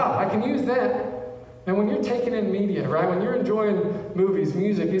said, aha, I can use that. And when you're taking in media, right? When you're enjoying movies,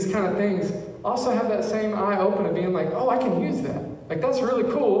 music, these kind of things, also have that same eye open of being like, oh, I can use that. Like, that's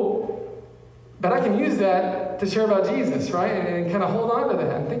really cool, but I can use that to share about Jesus, right? And kind of hold on to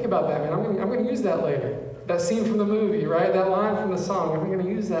that and think about that, man. I'm going to use that later. That scene from the movie, right? That line from the song, I'm going to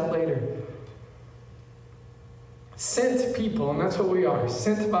use that later. Sent people, and that's what we are,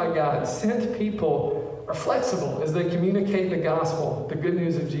 sent by God. Sent people are flexible as they communicate the gospel, the good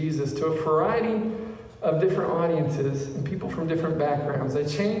news of Jesus, to a variety of different audiences and people from different backgrounds. They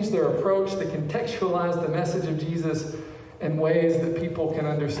change their approach, they contextualize the message of Jesus in ways that people can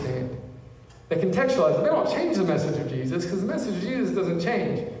understand. They contextualize it. They don't change the message of Jesus because the message of Jesus doesn't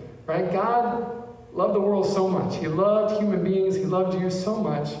change, right? God loved the world so much. He loved human beings. He loved you so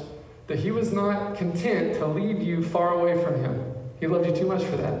much that he was not content to leave you far away from him. He loved you too much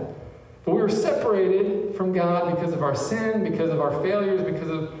for that. But we were separated from God because of our sin, because of our failures, because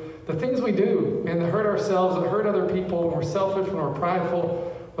of the things we do, man, that hurt ourselves, that hurt other people, when we're selfish, when we're prideful.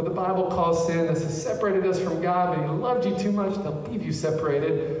 What the Bible calls sin. This has separated us from God, but he loved you too much to leave you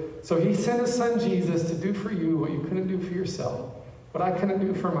separated. So he sent his son Jesus to do for you what you couldn't do for yourself, what I couldn't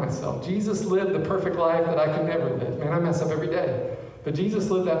do for myself. Jesus lived the perfect life that I could never live. Man, I mess up every day. But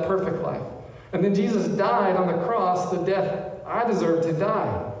Jesus lived that perfect life. And then Jesus died on the cross, the death I deserved to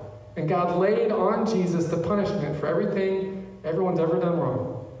die. And God laid on Jesus the punishment for everything everyone's ever done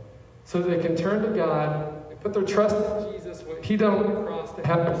wrong. So that they can turn to God, put their trust in Jesus, what he done on the cross, to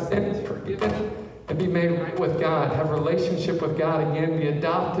have their sins forgiven and be made right with God, have a relationship with God again, be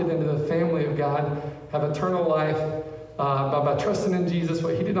adopted into the family of God, have eternal life by trusting in Jesus,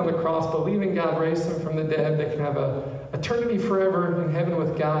 what he did on the cross, believing God raised him from the dead. They can have an eternity forever in heaven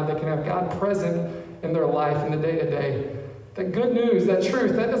with God. They can have God present in their life in the day-to-day. That good news, that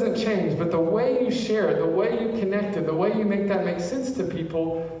truth, that doesn't change, but the way you share it, the way you connect it, the way you make that make sense to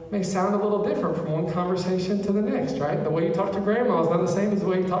people may sound a little different from one conversation to the next, right? The way you talk to grandma is not the same as the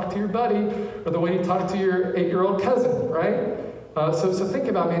way you talk to your buddy or the way you talk to your 8-year-old cousin, right? So think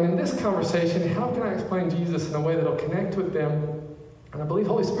about, man, in this conversation, how can I explain Jesus in a way that will connect with them? And I believe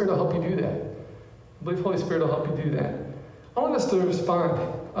Holy Spirit will help you do that. I believe Holy Spirit will help you do that. I want us to respond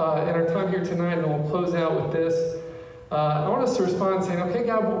in our time here tonight, and we'll close out with this. I want us to respond saying, okay,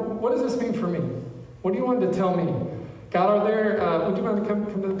 God, what does this mean for me? What do you want to tell me? God, are there, would you mind to come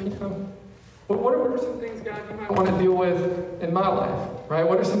to the piano? What are some things, God, you might want to deal with in my life, right?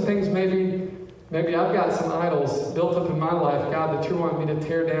 What are some things maybe I've got some idols built up in my life, God, that you want me to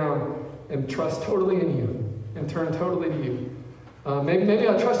tear down and trust totally in you and turn totally to you. Maybe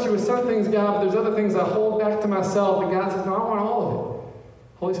I trust you with some things, God, but there's other things I hold back to myself, and God says, no, I want all of it.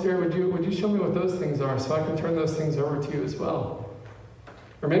 Holy Spirit, would you show me what those things are so I can turn those things over to you as well?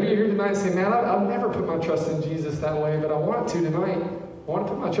 Or maybe you're here tonight and say, man, I've never put my trust in Jesus that way, but I want to tonight. I want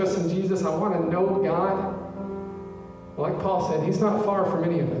to put my trust in Jesus. I want to know God. Well, like Paul said, he's not far from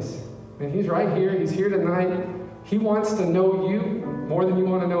any of us. And he's right here. He's here tonight. He wants to know you more than you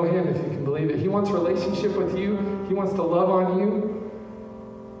want to know him, if you can believe it. He wants a relationship with you. He wants to love on you.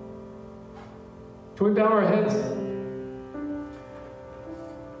 Can we bow our heads?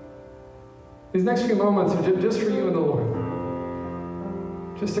 These next few moments are just for you and the Lord.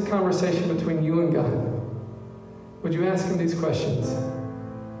 Just a conversation between you and God. Would you ask him these questions?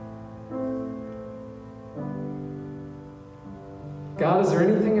 God, is there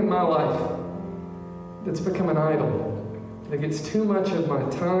anything in my life that's become an idol, that gets too much of my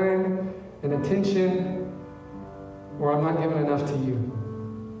time and attention, or I'm not giving enough to you?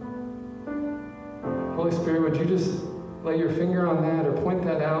 Holy Spirit, would you just lay your finger on that or point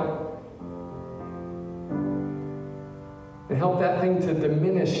that out? And help that thing to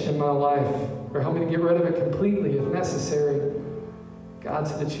diminish in my life, or help me to get rid of it completely if necessary, God,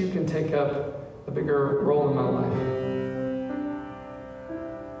 so that you can take up a bigger role in my life.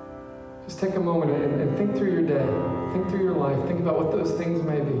 Just take a moment and think through your day, think through your life, think about what those things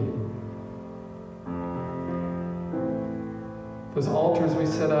may be. Those altars we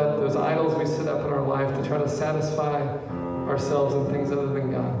set up, those idols we set up in our life to try to satisfy ourselves in things other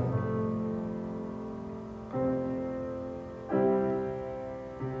than God.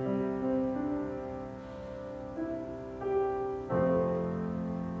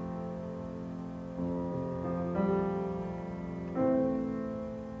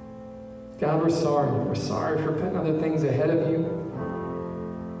 God, we're sorry. We're sorry for putting other things ahead of you.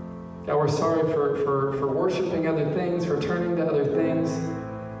 God, we're sorry for worshiping other things, for turning to other things.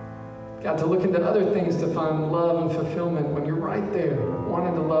 God, to look into other things to find love and fulfillment when you're right there,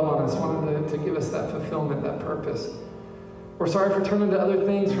 wanting to love on us, wanting to give us that fulfillment, that purpose. We're sorry for turning to other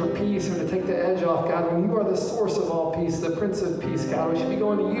things for peace or to take the edge off, God, when you are the source of all peace, the Prince of Peace, God. We should be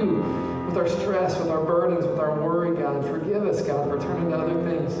going to you with our stress, with our burdens, with our worry, God. Forgive us, God, for turning to other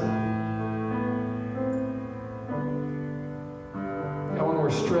things. When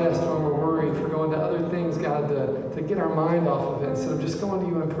we're stressed, when we're worried, for going to other things, God, to get our mind off of it instead of just going to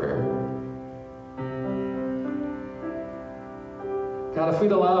you in prayer. God, if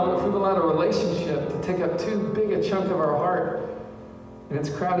we'd allowed a relationship to take up too big a chunk of our heart and it's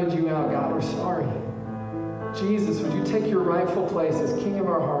crowded you out, God, we're sorry. Jesus, would you take your rightful place as King of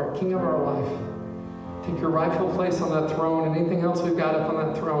our heart, King of our life? Take your rightful place on that throne, and anything else we've got up on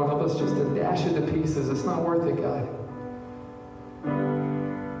that throne, help us just to dash it to pieces. It's not worth it, God.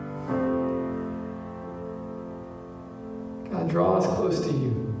 draw us close to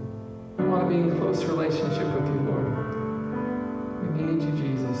you. We want to be in close relationship with you, Lord. We need you,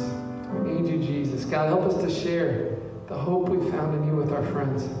 Jesus. We need you, Jesus. God, help us to share the hope we found in you with our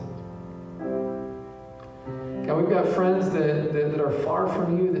friends. God, we've got friends that are far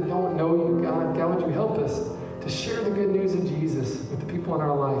from you, that don't know you, God. God, would you help us to share the good news of Jesus with the people in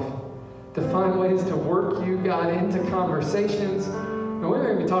our life, to find ways to work you, God, into conversations. And we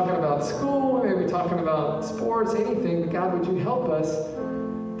may be talking about school, we may be talking about sports, anything, but God, would you help us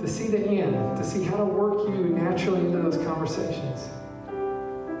to see the end, to see how to work you naturally into those conversations.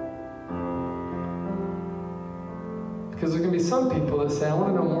 Because there's going to be some people that say, I want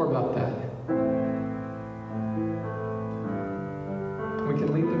to know more about that. We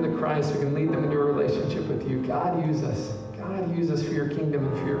can lead them to Christ. We can lead them into a relationship with you. God, use us. God, use us for your kingdom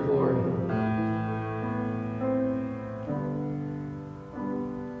and for your glory.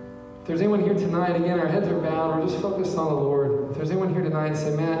 If there's anyone here tonight, again, our heads are bowed. We're just focused on the Lord. If there's anyone here tonight and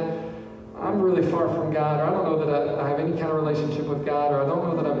say, Matt, I'm really far from God, or I don't know that I have any kind of relationship with God, or I don't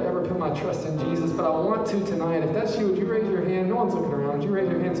know that I've ever put my trust in Jesus, but I want to tonight. If that's you, would you raise your hand? No one's looking around. Would you raise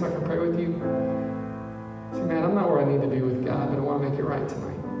your hand so I can pray with you? Say, man, I'm not where I need to be with God, but I want to make it right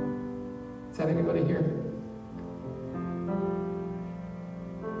tonight. Is that anybody here?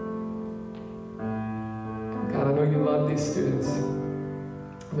 God, I know you love these students.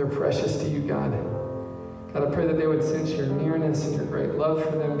 They're precious to you, God. God, I pray that they would sense your nearness and your great love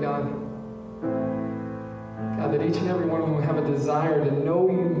for them, God. God, that each and every one of them would have a desire to know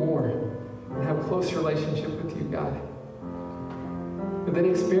you more and have a close relationship with you, God. That they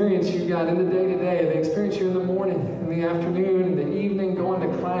experience you, God, in the day-to-day. They experience you in the morning, in the afternoon, in the evening, going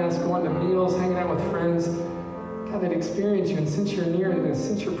to class, going to meals, hanging out with friends. God, they'd experience you and sense your nearness,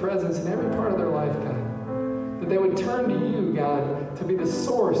 sense your presence in every part of their life, God. That they would turn to you, God, to be the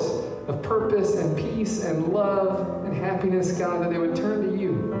source of purpose and peace and love and happiness, God. That they would turn to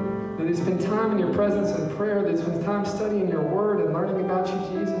you. That they spend time in your presence and prayer. That they spend time studying your word and learning about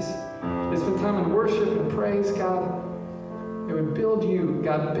you, Jesus. They spend time in worship and praise, God. They would build you,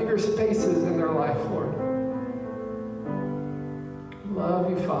 God, bigger spaces in their life, Lord. Love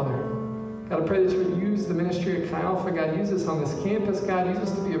you, Father. God, I pray that you would use the ministry of Chi Alpha. God, use us on this campus. God, use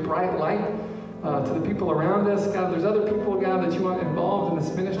us to be a bright light to the people around us. God, there's other people, God, that you want involved in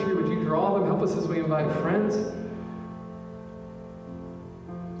this ministry. Would you draw them? Help us as we invite friends.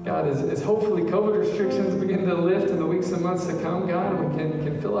 God, as hopefully COVID restrictions begin to lift in the weeks and months to come, God, and we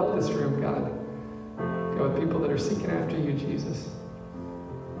can fill up this room, God. God, with people that are seeking after you, Jesus.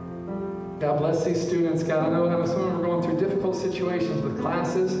 God, bless these students. God, I know some of them are going through difficult situations with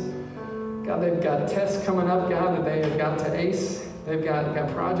classes. God, they've got tests coming up, God, that they have got to ace. They've got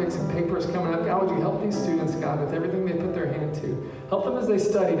projects and papers coming up. God, would you help these students, God, with everything they put their hand to? Help them as they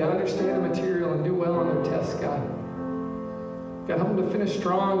study to understand the material and do well on their tests, God. God, help them to finish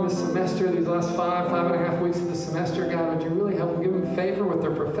strong this semester, these last 5.5 weeks of the semester. God, would you really help them, give them favor with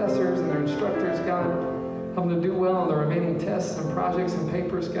their professors and their instructors, God. Help them to do well on the remaining tests and projects and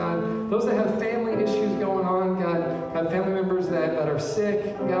papers, God. Those that have family issues going on, God, family members that are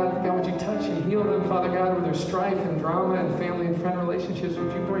sick, God, would you touch and heal them, Father God, where there's strife and drama and family and friend relationships.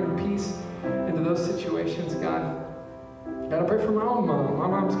 Would you bring peace into those situations, God? God, I pray for my own mom. My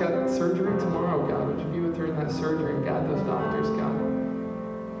mom's got surgery tomorrow, God. Would you be with her in that surgery and guide those doctors, God?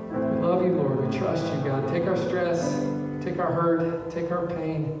 We love you, Lord. We trust you, God. Take our stress, take our hurt, take our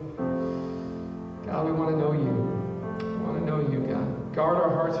pain. God, we want to know you. We want to know you, God. Guard our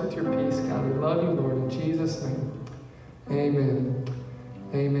hearts with your peace, God. We love you, Lord. In Jesus' name, amen.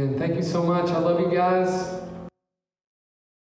 Amen. Thank you so much. I love you guys.